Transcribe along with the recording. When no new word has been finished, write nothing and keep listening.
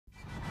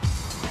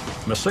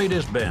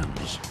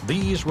Mercedes-Benz,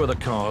 these were the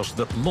cars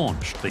that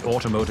launched the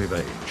automotive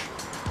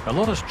age. A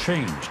lot has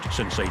changed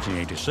since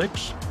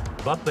 1886,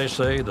 but they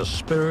say the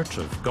spirit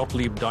of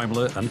Gottlieb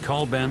Daimler and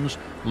Carl Benz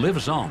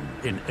lives on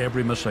in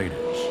every Mercedes.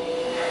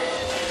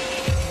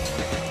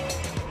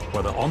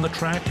 Whether on the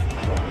track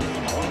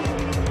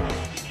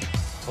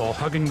or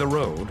hugging the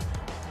road,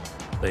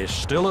 they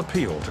still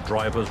appeal to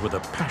drivers with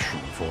a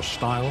passion for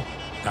style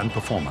and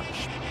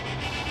performance.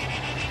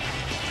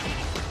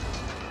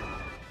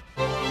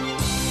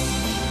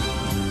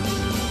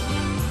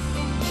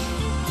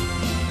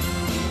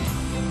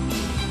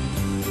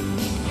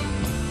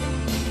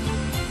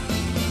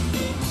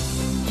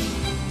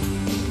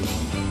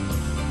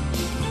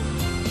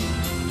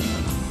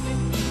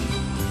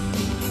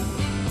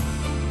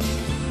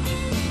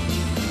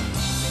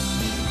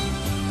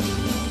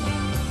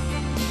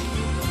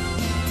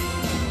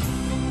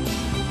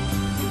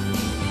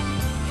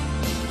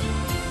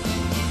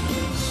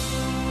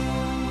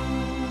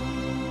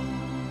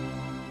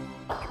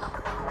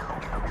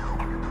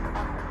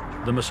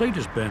 The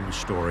Mercedes-Benz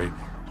story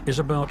is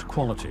about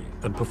quality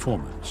and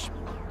performance.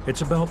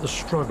 It's about the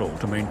struggle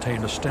to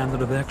maintain a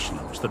standard of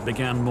excellence that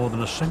began more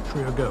than a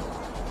century ago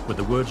with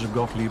the words of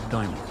Gottlieb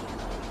Daimler,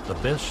 the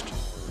best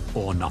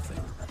or nothing.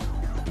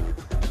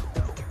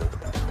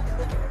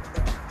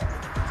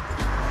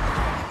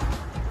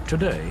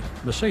 Today,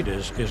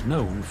 Mercedes is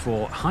known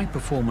for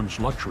high-performance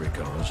luxury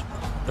cars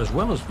as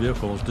well as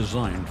vehicles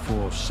designed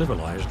for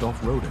civilized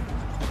off-roading.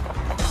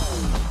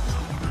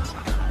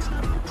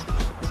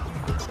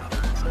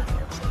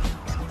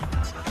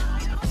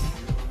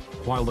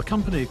 While the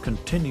company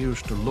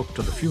continues to look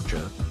to the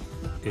future,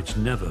 it's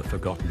never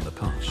forgotten the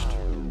past.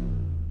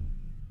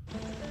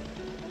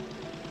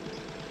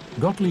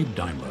 Gottlieb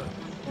Daimler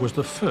was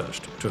the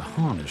first to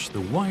harness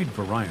the wide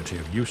variety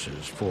of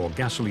uses for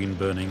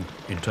gasoline-burning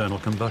internal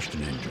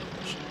combustion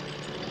engines.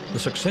 The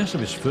success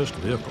of his first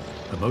vehicle,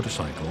 a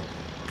motorcycle,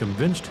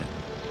 convinced him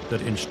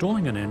that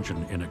installing an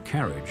engine in a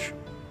carriage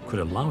could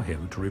allow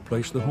him to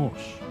replace the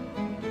horse.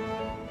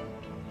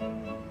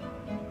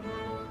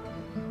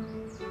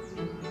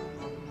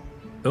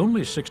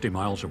 Only 60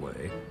 miles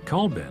away,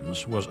 Carl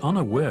Benz was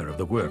unaware of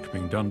the work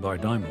being done by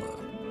Daimler.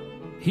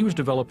 He was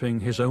developing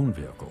his own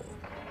vehicle.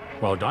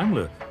 While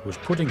Daimler was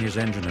putting his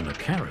engine in a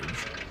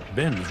carriage,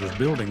 Benz was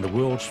building the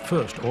world's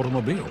first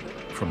automobile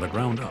from the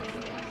ground up,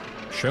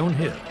 shown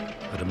here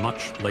at a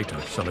much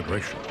later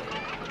celebration.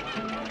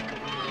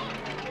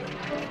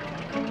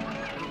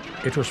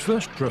 It was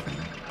first driven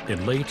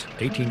in late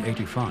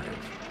 1885,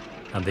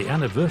 and the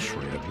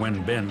anniversary of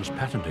when Benz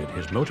patented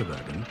his motor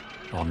wagon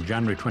on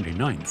January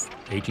 29,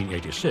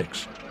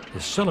 1886,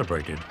 is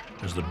celebrated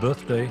as the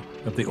birthday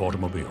of the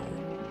automobile.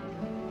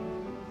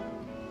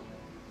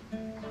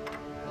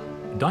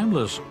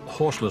 Daimler's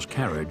horseless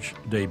carriage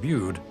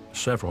debuted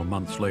several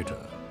months later.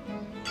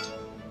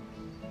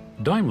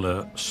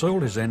 Daimler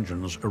sold his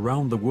engines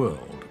around the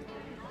world.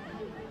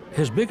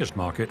 His biggest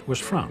market was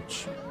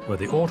France, where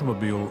the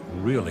automobile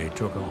really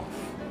took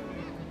off.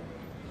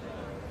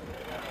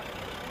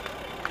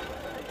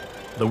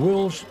 The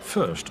world's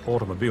first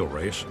automobile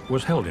race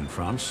was held in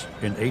France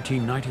in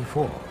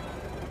 1894.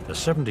 The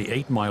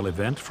 78-mile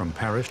event from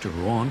Paris to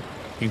Rouen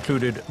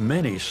included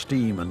many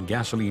steam and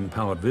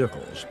gasoline-powered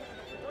vehicles.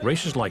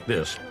 Races like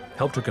this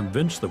helped to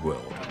convince the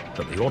world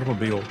that the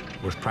automobile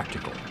was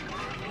practical.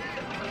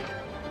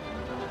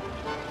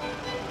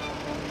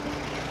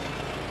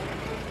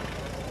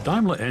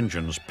 Daimler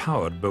engines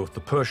powered both the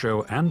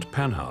Peugeot and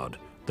Panhard,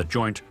 the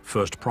joint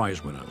first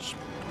prize winners.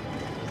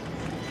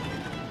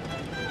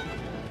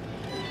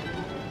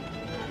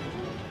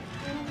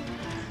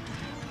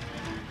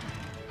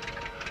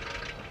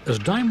 As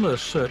Daimler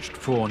searched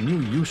for new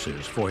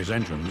uses for his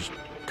engines,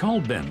 Carl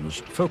Benz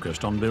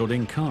focused on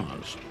building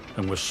cars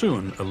and was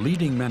soon a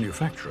leading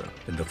manufacturer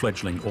in the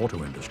fledgling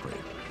auto industry.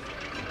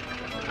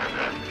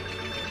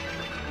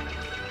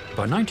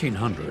 By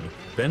 1900,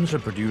 Benz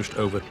had produced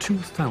over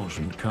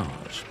 2,000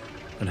 cars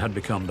and had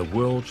become the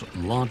world's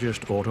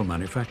largest auto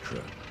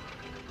manufacturer.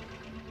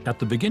 At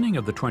the beginning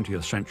of the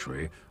 20th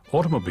century,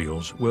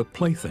 automobiles were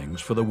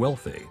playthings for the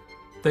wealthy.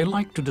 They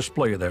liked to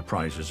display their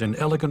prizes in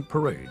elegant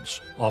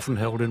parades, often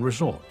held in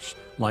resorts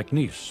like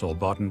Nice or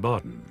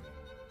Baden-Baden.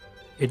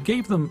 It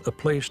gave them a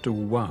place to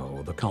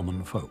wow the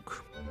common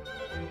folk.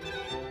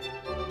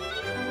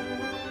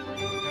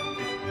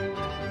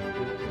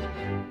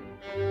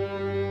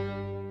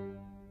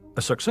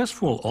 A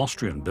successful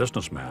Austrian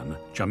businessman,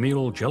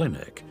 Jamil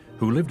Jelinek,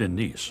 who lived in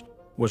Nice,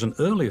 was an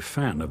early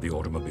fan of the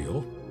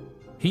automobile.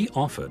 He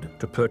offered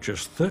to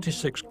purchase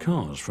 36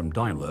 cars from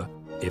Daimler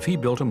if he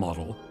built a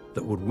model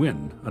that would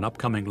win an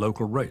upcoming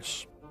local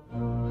race.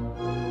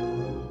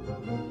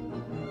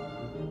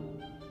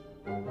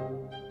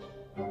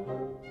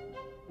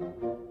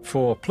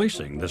 For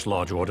placing this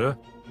large order,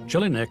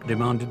 Jelinek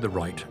demanded the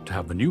right to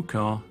have the new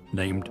car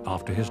named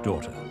after his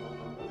daughter,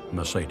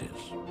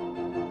 Mercedes.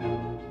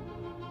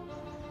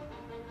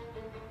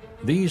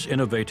 These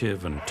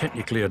innovative and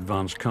technically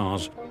advanced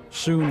cars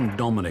soon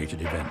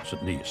dominated events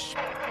at Nice.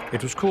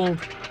 It was called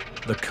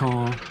the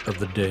car of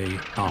the day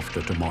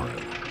after tomorrow.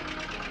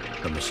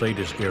 The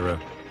Mercedes era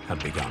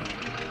had begun.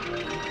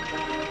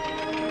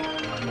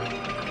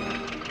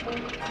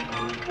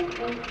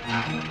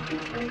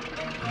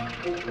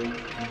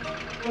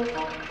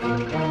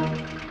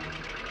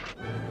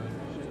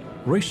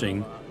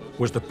 Racing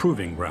was the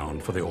proving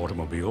ground for the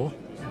automobile,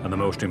 and the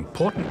most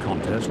important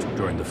contest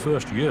during the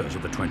first years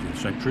of the 20th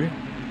century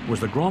was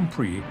the Grand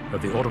Prix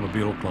of the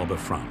Automobile Club of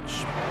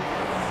France.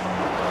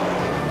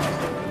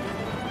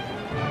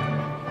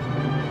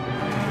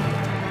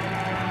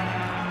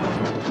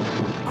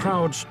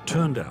 Crowds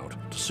turned out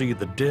to see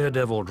the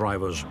daredevil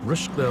drivers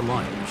risk their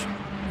lives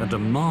and to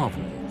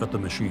marvel at the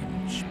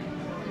machines.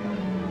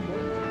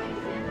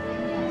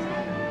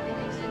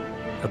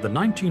 At the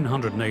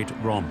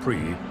 1908 Grand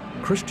Prix,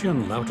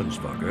 Christian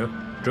Lautenswager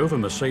drove a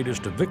Mercedes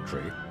to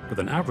victory with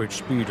an average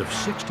speed of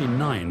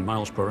 69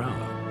 miles per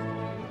hour.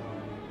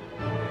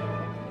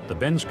 The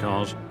Benz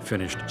cars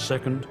finished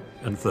second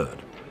and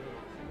third.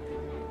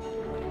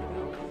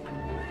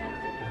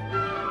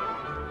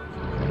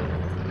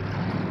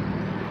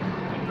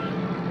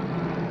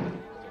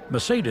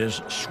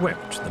 Mercedes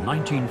swept the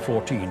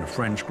 1914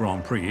 French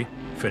Grand Prix,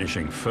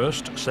 finishing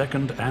first,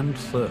 second, and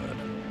third.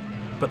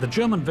 But the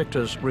German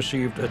victors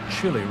received a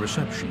chilly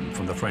reception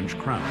from the French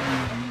crowd.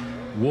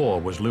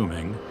 War was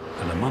looming,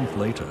 and a month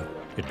later,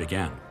 it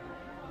began.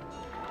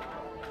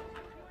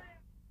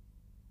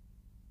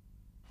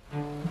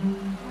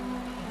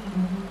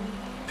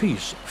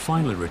 Peace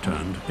finally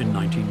returned in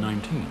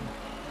 1919.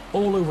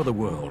 All over the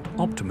world,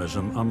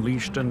 optimism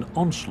unleashed an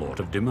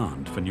onslaught of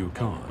demand for new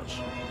cars.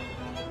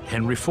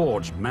 Henry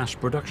Ford's mass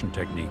production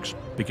techniques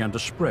began to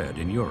spread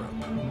in Europe.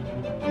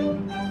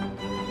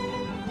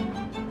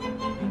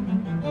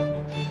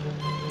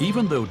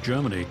 Even though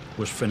Germany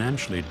was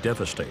financially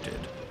devastated,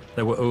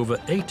 there were over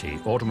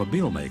 80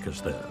 automobile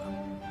makers there.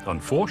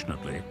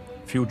 Unfortunately,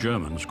 few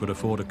Germans could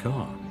afford a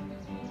car.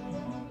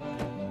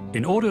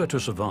 In order to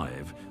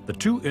survive, the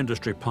two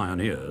industry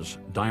pioneers,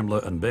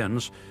 Daimler and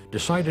Benz,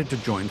 decided to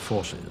join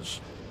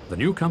forces. The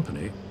new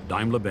company,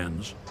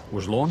 Daimler-Benz,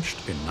 was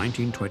launched in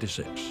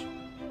 1926.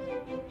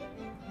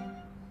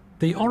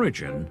 The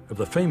origin of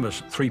the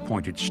famous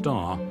three-pointed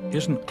star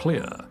isn't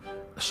clear.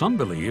 Some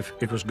believe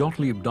it was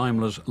Gottlieb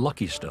Daimler's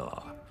lucky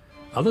star.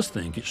 Others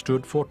think it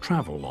stood for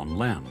travel on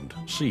land,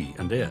 sea,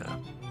 and air.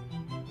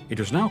 It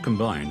was now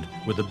combined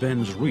with the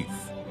Benz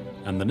wreath,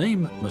 and the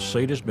name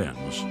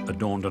Mercedes-Benz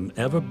adorned an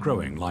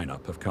ever-growing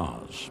lineup of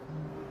cars.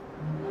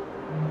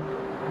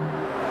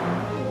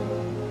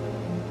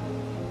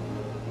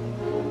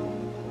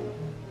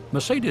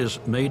 Mercedes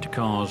made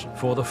cars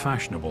for the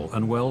fashionable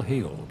and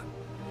well-heeled.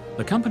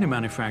 The company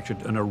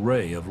manufactured an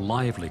array of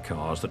lively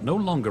cars that no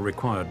longer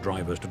required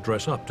drivers to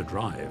dress up to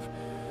drive.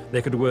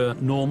 They could wear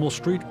normal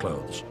street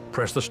clothes,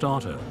 press the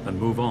starter, and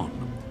move on.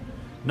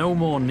 No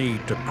more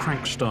need to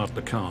crank start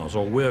the cars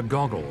or wear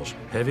goggles,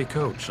 heavy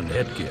coats, and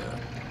headgear.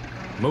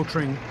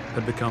 Motoring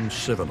had become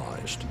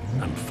civilized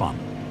and fun.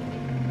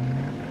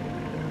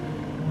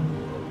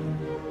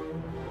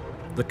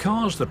 The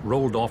cars that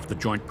rolled off the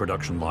joint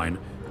production line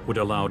would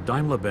allow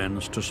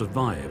Daimler-Benz to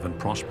survive and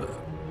prosper.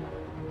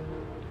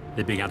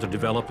 They began to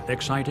develop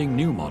exciting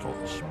new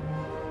models.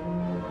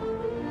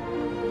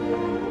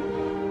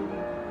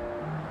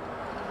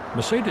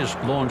 Mercedes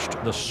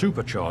launched the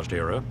supercharged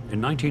era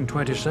in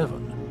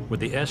 1927 with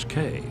the SK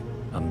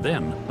and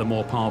then the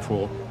more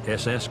powerful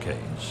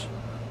SSKs.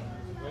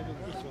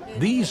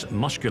 These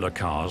muscular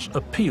cars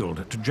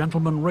appealed to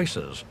gentleman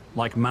racers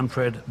like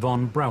Manfred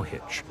von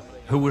Brauchitsch,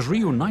 who was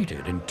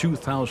reunited in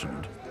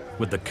 2000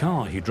 with the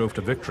car he drove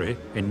to victory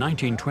in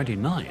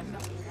 1929.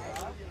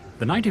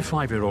 The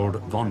 95-year-old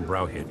von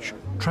Brauchitsch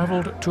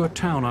traveled to a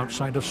town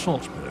outside of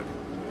Salzburg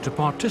to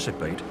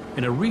participate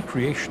in a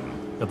recreation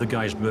of the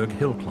Geisberg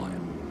hill climb.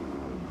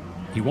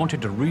 He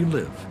wanted to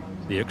relive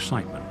the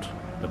excitement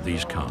of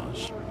these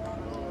cars.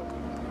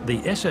 The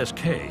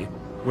SSK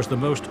was the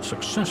most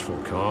successful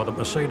car that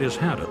Mercedes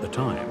had at the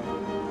time.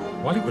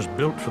 While it was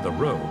built for the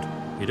road,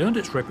 it earned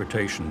its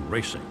reputation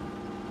racing.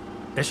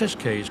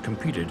 SSKs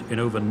competed in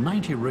over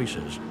 90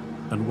 races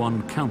and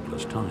won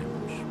countless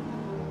times.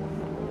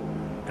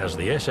 As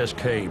the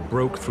SSK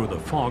broke through the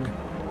fog,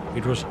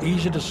 it was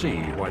easy to see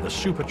why the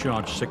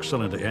supercharged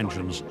six-cylinder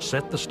engines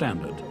set the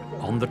standard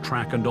on the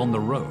track and on the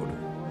road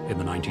in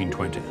the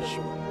 1920s.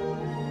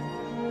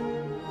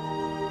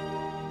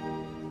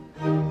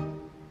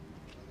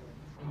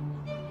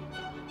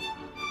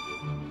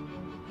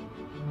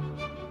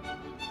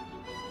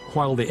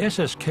 While the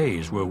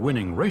SSKs were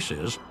winning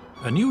races,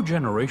 a new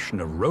generation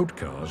of road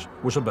cars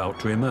was about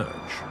to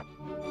emerge.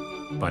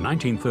 By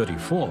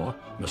 1934,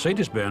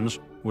 Mercedes-Benz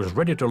was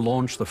ready to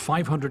launch the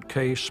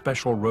 500K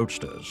Special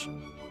Roadsters.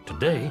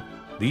 Today,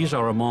 these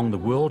are among the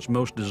world's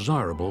most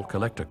desirable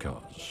collector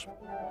cars.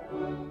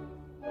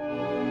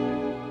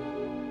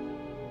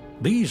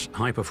 These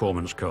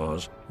high-performance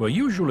cars were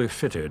usually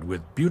fitted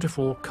with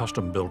beautiful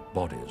custom-built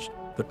bodies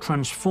that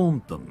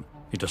transformed them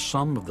into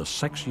some of the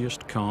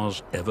sexiest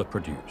cars ever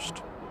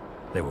produced.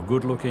 They were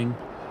good-looking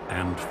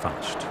and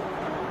fast.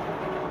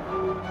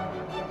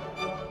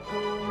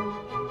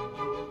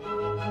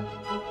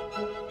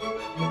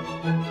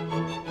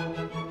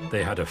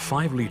 They had a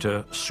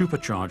 5-litre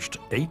supercharged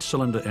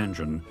 8-cylinder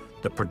engine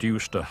that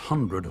produced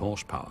 100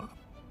 horsepower.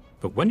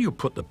 But when you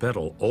put the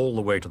pedal all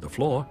the way to the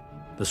floor,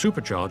 the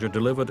supercharger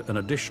delivered an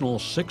additional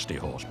 60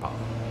 horsepower.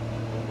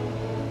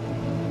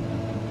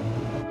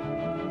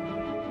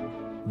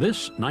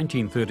 This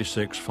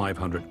 1936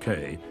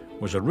 500K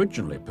was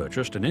originally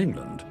purchased in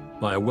England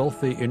by a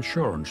wealthy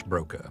insurance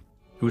broker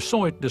who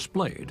saw it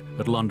displayed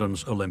at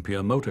London's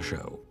Olympia Motor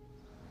Show.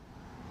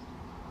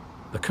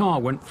 The car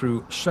went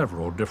through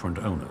several different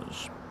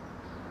owners.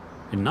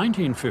 In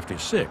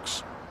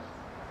 1956,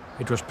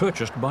 it was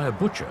purchased by a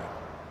butcher.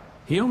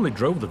 He only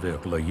drove the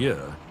vehicle a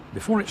year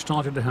before it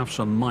started to have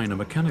some minor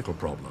mechanical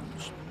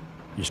problems.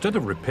 Instead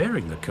of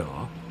repairing the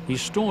car, he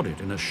stored it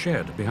in a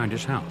shed behind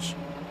his house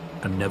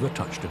and never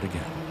touched it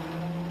again.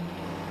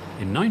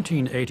 In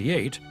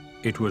 1988,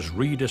 it was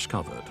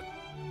rediscovered.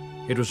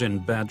 It was in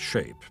bad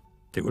shape.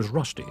 It was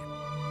rusty.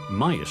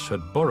 Mice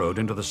had burrowed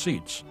into the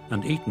seats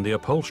and eaten the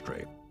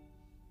upholstery.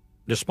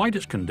 Despite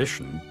its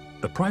condition,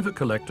 a private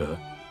collector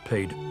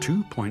paid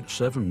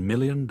 $2.7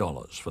 million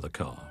for the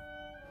car.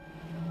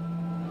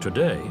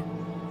 Today,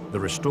 the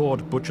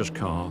restored butcher's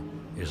car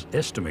is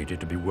estimated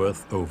to be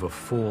worth over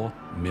 $4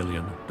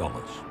 million.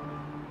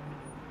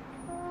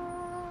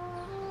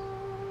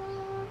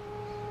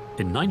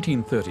 In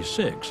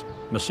 1936,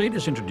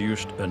 Mercedes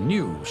introduced a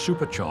new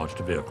supercharged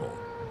vehicle,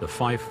 the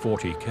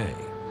 540K.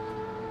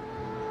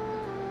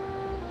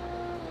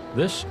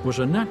 This was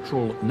a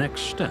natural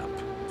next step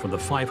from the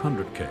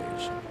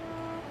 500Ks.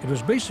 It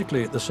was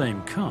basically the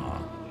same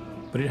car,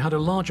 but it had a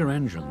larger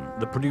engine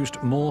that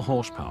produced more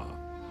horsepower.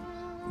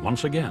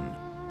 Once again,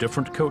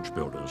 different coach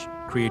builders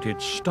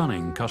created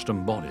stunning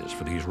custom bodies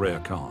for these rare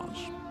cars.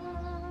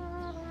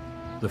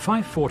 The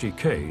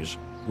 540Ks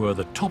were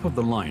the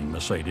top-of-the-line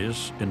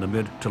Mercedes in the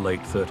mid to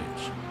late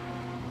 30s.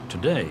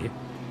 Today,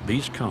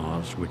 these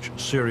cars, which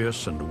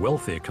serious and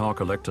wealthy car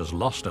collectors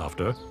lust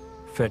after,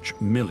 fetch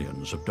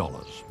millions of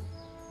dollars.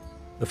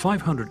 The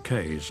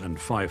 500Ks and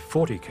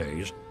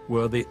 540Ks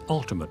were the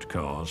ultimate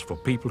cars for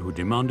people who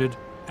demanded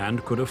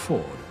and could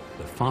afford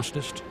the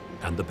fastest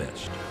and the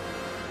best.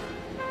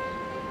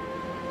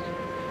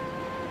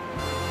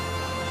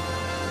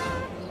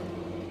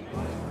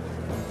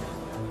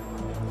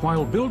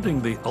 While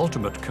building the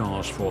ultimate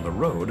cars for the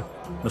road,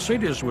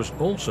 Mercedes was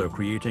also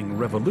creating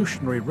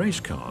revolutionary race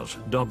cars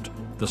dubbed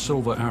the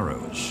Silver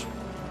Arrows.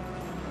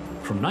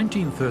 From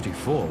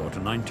 1934 to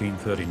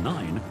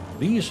 1939,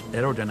 these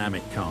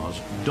aerodynamic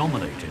cars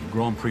dominated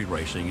Grand Prix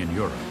racing in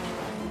Europe.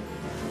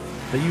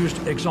 They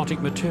used exotic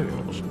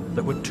materials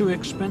that were too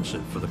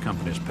expensive for the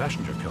company's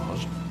passenger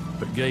cars,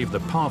 but gave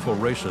the powerful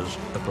racers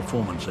a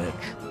performance edge.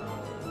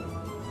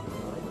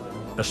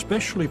 A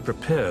specially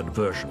prepared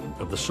version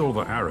of the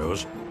Silver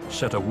Arrows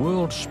set a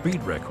world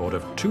speed record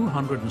of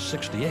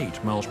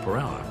 268 miles per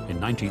hour in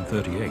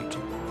 1938.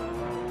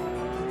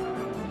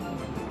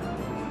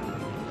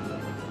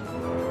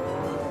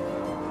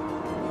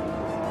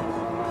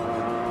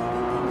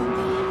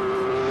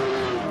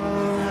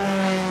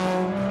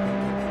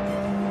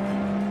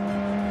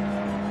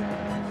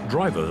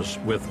 Drivers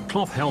with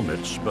cloth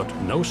helmets but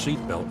no seat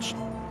belts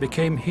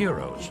became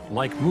heroes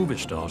like movie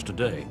stars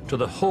today to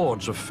the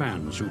hordes of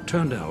fans who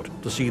turned out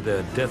to see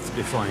their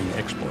death-defying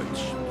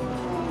exploits.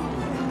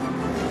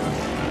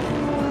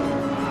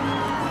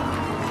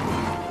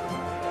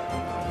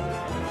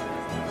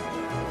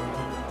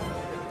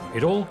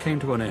 It all came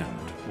to an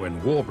end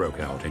when war broke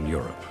out in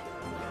Europe.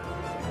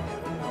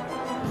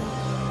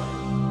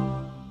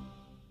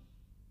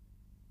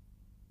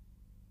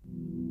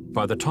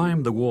 By the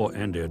time the war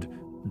ended,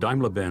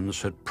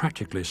 Daimler-Benz had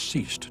practically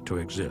ceased to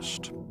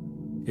exist.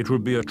 It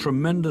would be a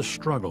tremendous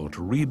struggle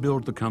to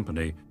rebuild the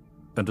company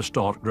and to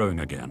start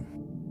growing again.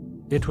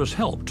 It was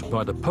helped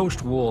by the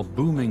post-war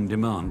booming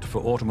demand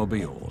for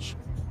automobiles.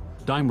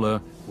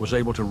 Daimler was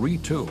able to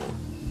retool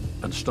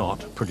and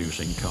start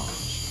producing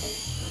cars.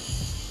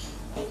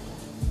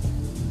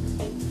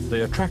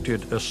 They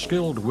attracted a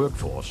skilled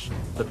workforce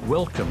that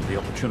welcomed the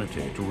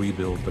opportunity to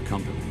rebuild the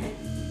company.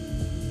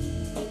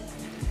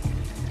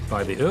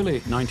 By the early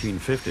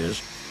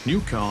 1950s, new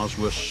cars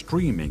were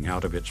streaming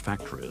out of its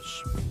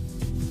factories.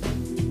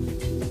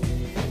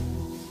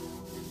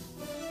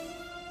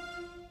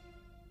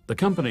 The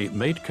company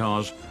made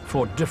cars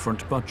for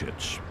different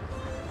budgets.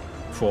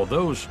 For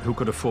those who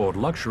could afford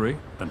luxury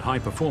and high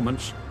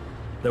performance,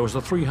 there was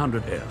the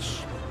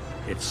 300S.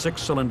 Its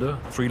 6-cylinder,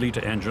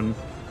 3-litre engine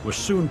was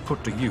soon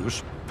put to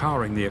use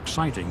powering the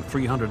exciting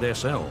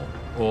 300SL,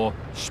 or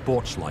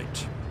Sports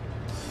Light.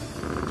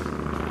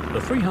 The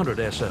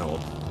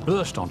 300SL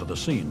burst onto the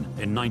scene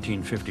in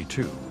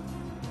 1952.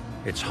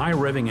 Its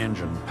high-revving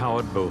engine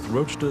powered both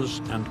roadsters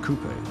and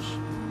coupes.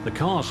 The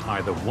cars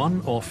either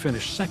won or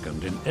finished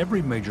second in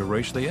every major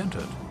race they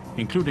entered,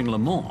 including Le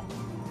Mans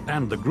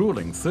and the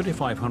grueling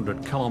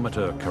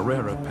 3,500-kilometer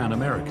Carrera Pan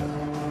America,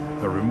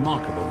 a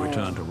remarkable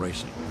return to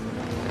racing.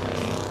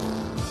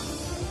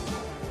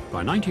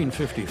 By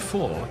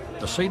 1954,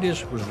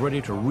 Mercedes was ready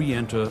to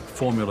re-enter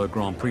Formula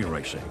Grand Prix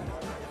racing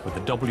with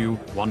the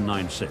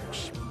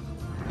W196.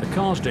 The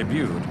cars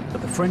debuted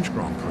at the French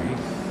Grand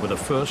Prix with a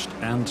first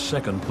and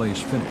second place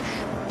finish.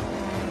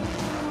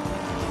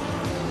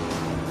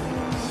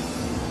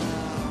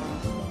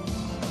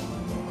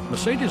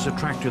 Mercedes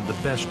attracted the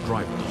best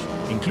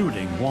drivers,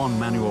 including Juan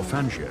Manuel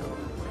Fangio,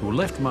 who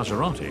left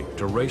Maserati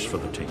to race for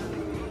the team.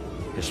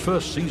 His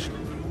first season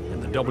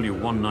in the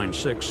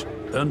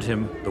W196 earned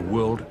him the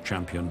world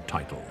champion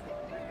title.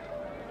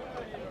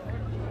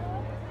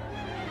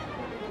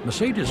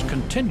 Mercedes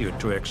continued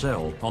to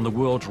excel on the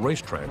world's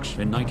racetracks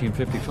in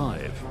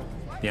 1955.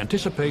 The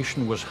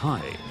anticipation was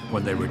high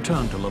when they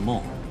returned to Le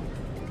Mans.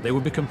 They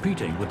would be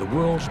competing with the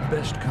world's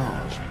best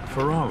cars,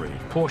 Ferrari,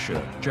 Porsche,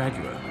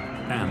 Jaguar,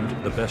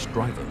 and the best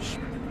drivers.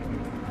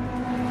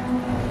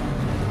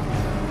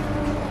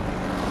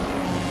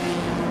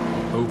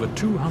 Over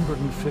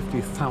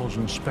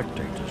 250,000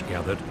 spectators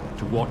gathered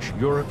to watch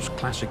Europe's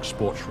classic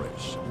sports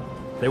race.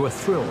 They were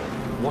thrilled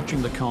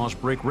watching the cars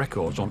break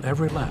records on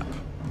every lap.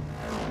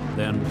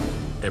 Then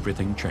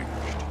everything changed.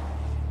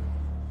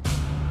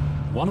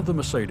 One of the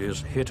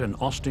Mercedes hit an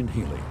Austin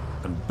Healey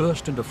and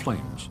burst into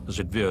flames as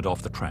it veered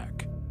off the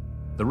track.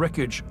 The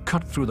wreckage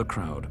cut through the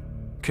crowd,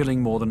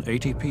 killing more than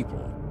 80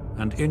 people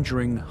and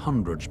injuring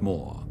hundreds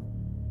more.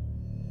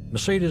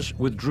 Mercedes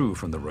withdrew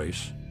from the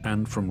race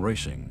and from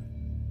racing.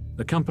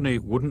 The company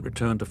wouldn't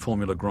return to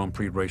Formula Grand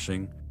Prix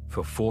racing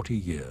for 40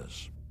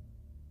 years.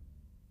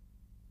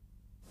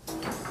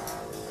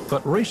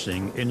 But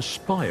racing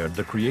inspired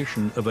the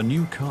creation of a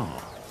new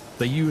car.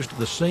 They used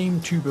the same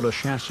tubular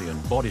chassis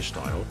and body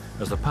style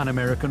as the Pan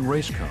American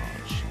race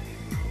cars.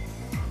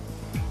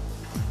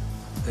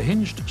 A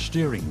hinged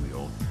steering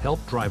wheel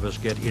helped drivers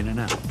get in and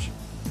out.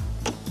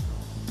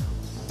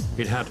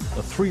 It had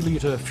a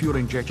 3-liter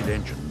fuel-injected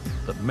engine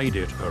that made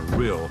it a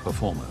real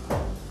performer.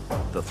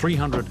 The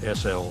 300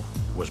 SL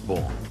was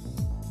born.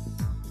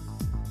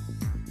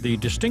 The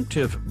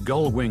distinctive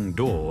gull-wing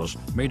doors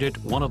made it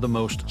one of the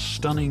most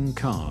stunning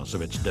cars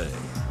of its day.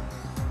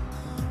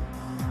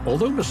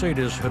 Although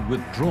Mercedes had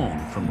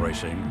withdrawn from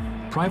racing,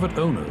 private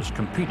owners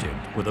competed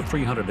with the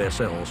 300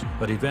 SLs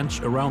at events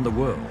around the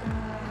world.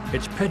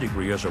 Its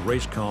pedigree as a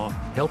race car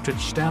helped it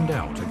stand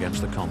out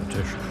against the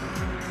competition.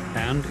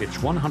 And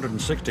its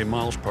 160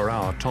 miles per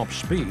hour top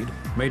speed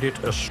made it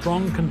a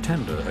strong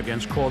contender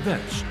against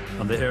Corvettes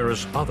and the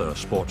era's other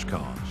sports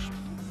cars.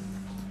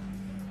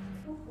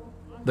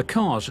 The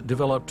cars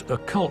developed a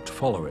cult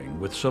following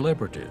with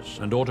celebrities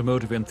and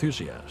automotive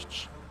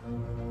enthusiasts.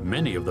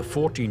 Many of the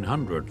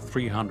 1,400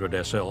 300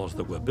 SLs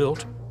that were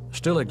built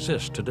still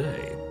exist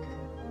today.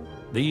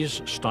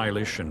 These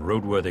stylish and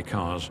roadworthy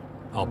cars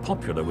are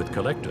popular with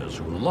collectors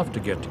who love to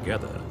get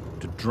together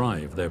to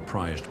drive their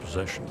prized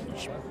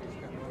possessions.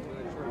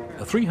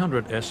 A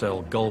 300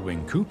 SL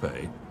Gullwing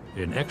Coupe,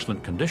 in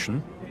excellent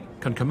condition,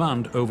 can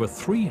command over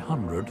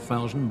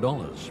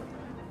 $300,000.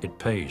 It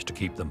pays to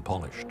keep them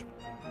polished.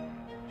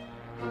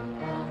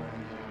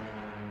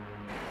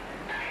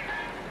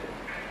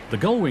 The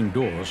gull-wing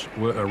doors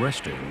were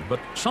arresting, but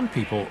some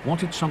people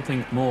wanted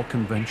something more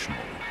conventional.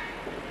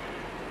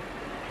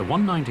 The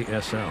 190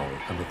 SL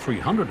and the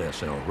 300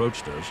 SL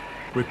Roadsters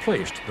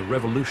replaced the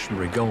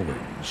revolutionary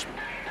gull-wings.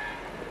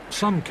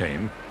 Some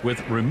came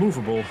with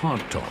removable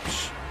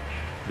hardtops.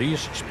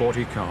 These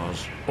sporty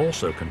cars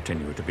also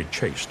continue to be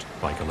chased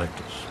by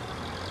collectors.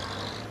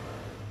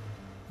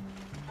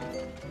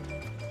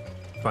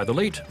 By the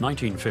late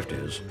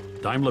 1950s,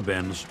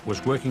 Daimler-Benz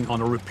was working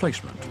on a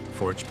replacement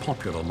for its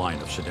popular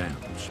line of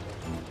sedans.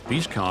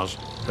 These cars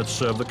had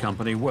served the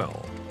company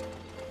well,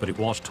 but it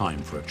was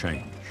time for a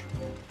change.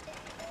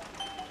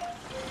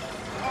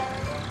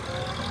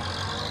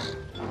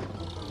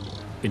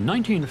 In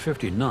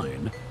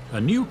 1959, a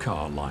new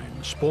car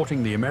line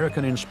sporting the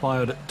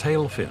American-inspired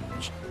tail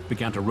fins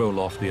began to roll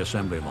off the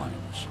assembly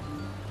lines.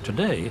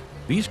 Today,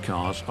 these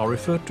cars are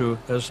referred to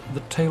as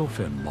the tail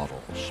fin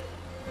models.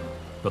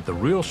 But the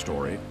real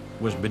story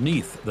was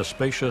beneath the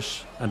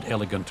spacious and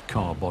elegant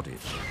car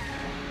bodies.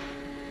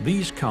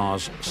 These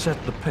cars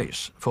set the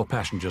pace for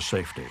passenger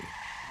safety.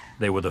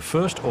 They were the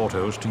first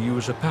autos to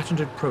use a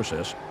patented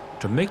process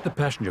to make the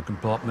passenger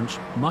compartments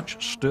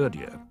much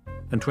sturdier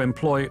and to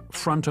employ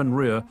front and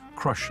rear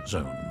crush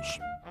zones.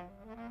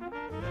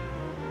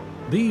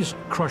 These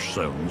crush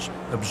zones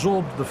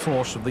absorbed the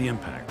force of the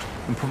impact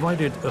and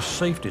provided a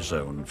safety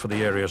zone for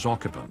the area's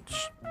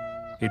occupants.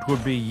 It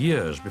would be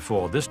years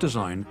before this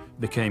design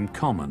became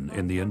common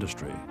in the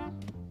industry.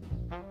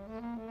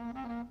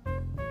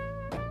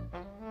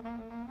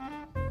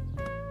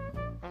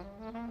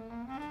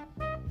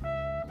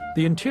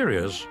 The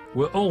interiors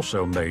were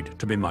also made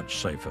to be much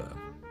safer.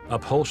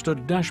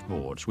 Upholstered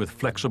dashboards with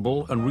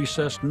flexible and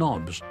recessed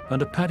knobs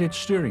and a padded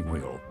steering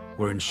wheel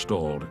were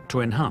installed to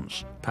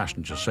enhance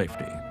passenger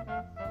safety.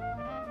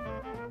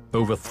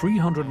 Over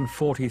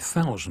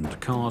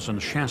 340,000 cars and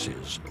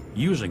chassis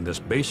using this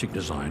basic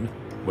design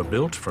were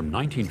built from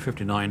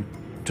 1959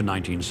 to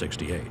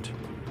 1968.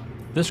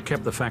 This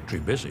kept the factory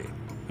busy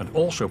and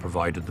also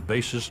provided the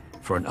basis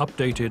for an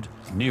updated,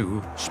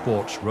 new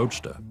sports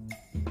roadster.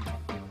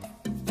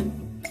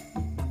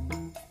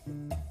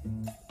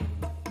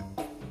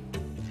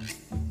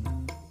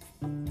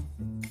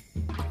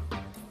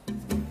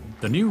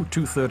 The new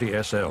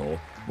 230 SL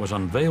was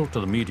unveiled to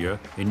the media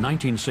in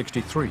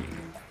 1963.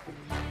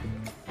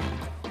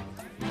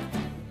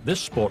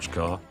 This sports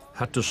car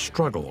had to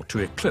struggle to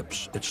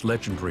eclipse its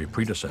legendary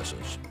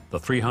predecessors, the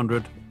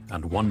 300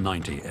 and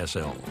 190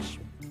 SLs.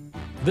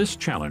 This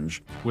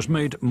challenge was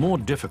made more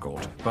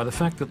difficult by the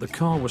fact that the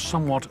car was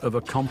somewhat of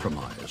a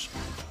compromise.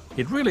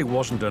 It really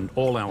wasn't an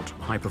all-out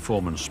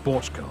high-performance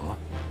sports car,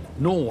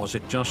 nor was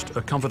it just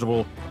a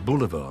comfortable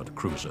boulevard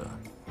cruiser.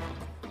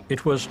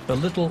 It was a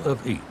little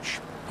of each.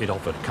 It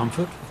offered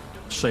comfort,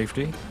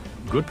 safety,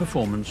 good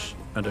performance,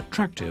 and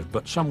attractive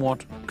but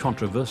somewhat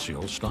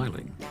controversial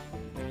styling.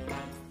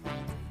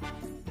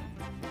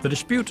 The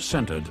dispute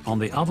centered on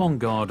the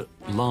avant-garde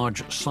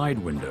large side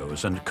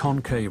windows and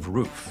concave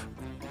roof.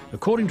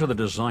 According to the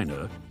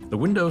designer, the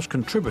windows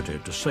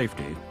contributed to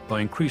safety by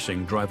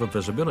increasing driver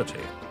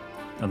visibility,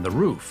 and the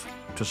roof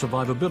to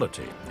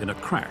survivability in a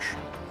crash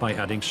by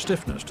adding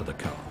stiffness to the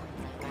car.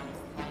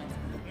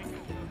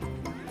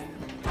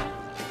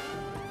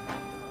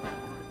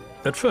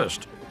 At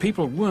first,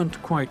 people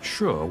weren't quite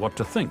sure what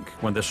to think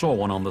when they saw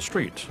one on the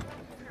street.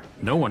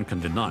 No one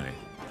can deny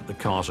that the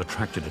cars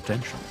attracted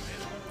attention.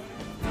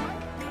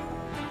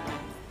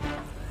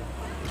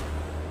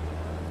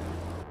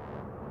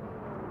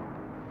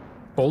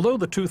 Although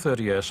the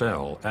 230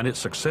 SL and its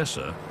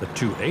successor, the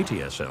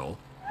 280 SL,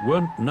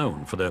 weren't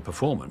known for their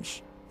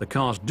performance, the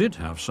cars did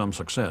have some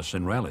success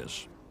in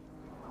rallies.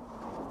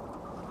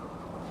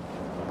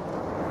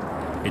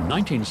 In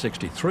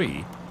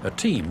 1963, a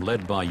team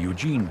led by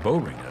Eugene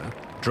Boehringer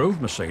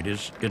drove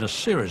Mercedes in a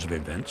series of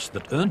events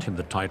that earned him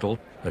the title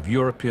of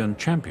European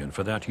champion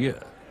for that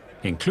year,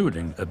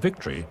 including a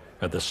victory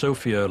at the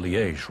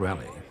Sofia-Liège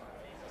rally.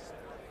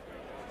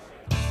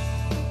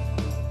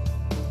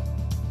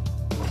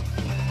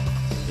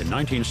 In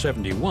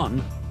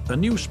 1971, a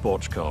new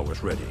sports car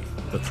was ready,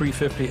 the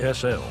 350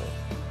 SL.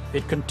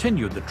 It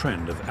continued the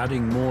trend of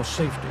adding more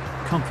safety,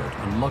 comfort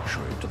and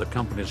luxury to the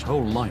company's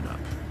whole lineup.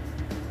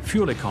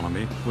 Fuel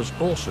economy was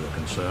also a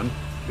concern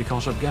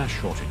because of gas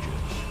shortages.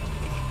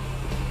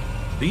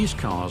 These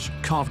cars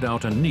carved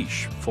out a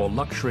niche for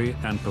luxury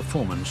and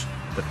performance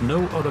that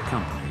no other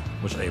company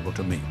was able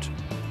to meet.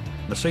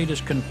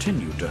 Mercedes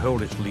continued to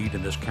hold its lead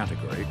in this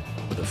category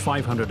with the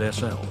 500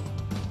 SL,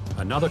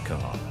 another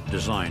car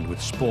designed with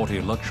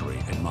sporty luxury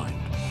in mind.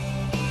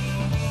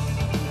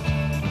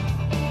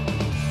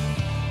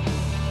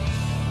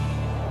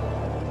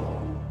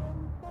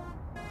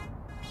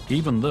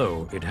 Even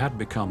though it had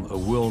become a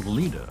world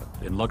leader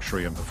in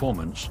luxury and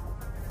performance,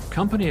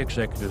 company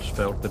executives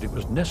felt that it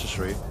was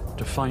necessary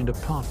to find a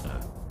partner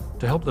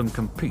to help them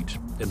compete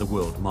in the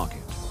world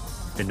market.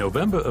 In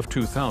November of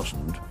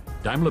 2000,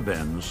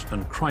 Daimler-Benz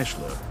and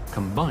Chrysler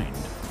combined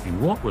in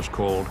what was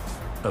called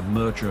a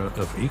merger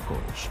of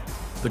equals.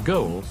 The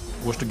goal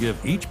was to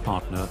give each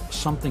partner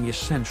something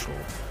essential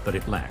that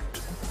it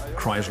lacked.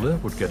 Chrysler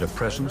would get a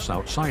presence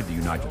outside the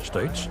United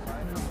States,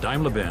 and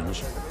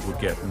Daimler-Benz would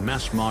get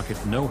mass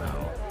market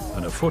know-how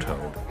and a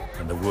foothold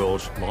in the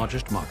world's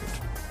largest market,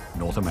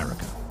 North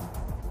America.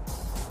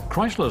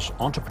 Chrysler's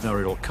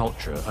entrepreneurial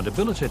culture and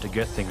ability to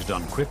get things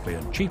done quickly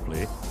and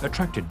cheaply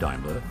attracted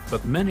Daimler,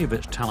 but many of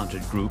its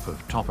talented group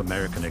of top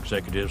American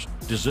executives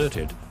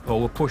deserted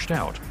or were pushed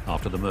out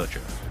after the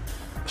merger.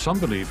 Some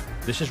believe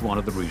this is one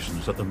of the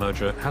reasons that the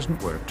merger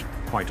hasn't worked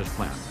quite as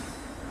planned.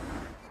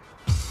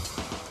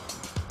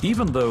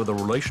 Even though the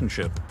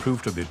relationship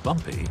proved to be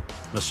bumpy,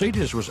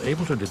 Mercedes was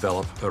able to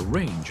develop a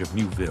range of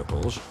new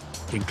vehicles,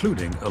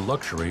 including a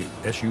luxury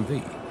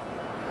SUV.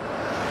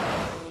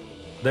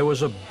 There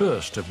was a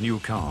burst of new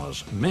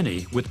cars,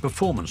 many with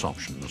performance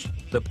options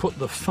that put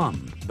the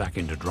fun back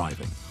into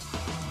driving.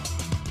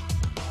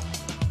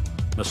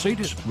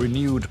 Mercedes'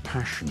 renewed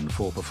passion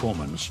for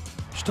performance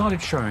started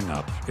showing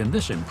up in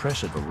this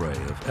impressive array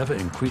of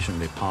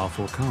ever-increasingly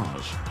powerful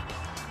cars.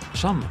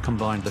 Some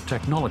combined the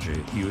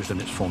technology used in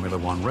its Formula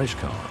One race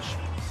cars.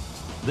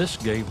 This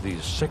gave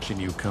these sexy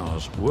new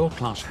cars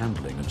world-class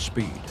handling and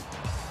speed,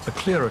 a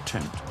clear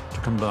attempt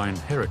to combine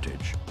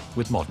heritage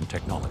with modern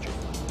technology.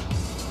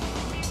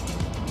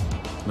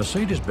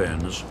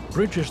 Mercedes-Benz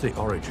bridges the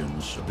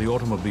origins of the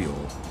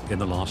automobile in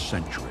the last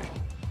century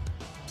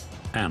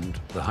and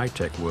the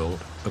high-tech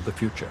world of the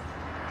future.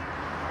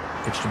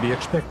 It's to be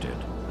expected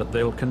that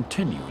they'll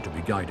continue to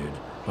be guided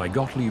by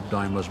Gottlieb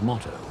Daimler's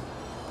motto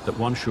that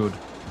one should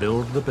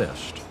build the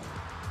best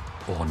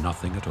or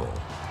nothing at all.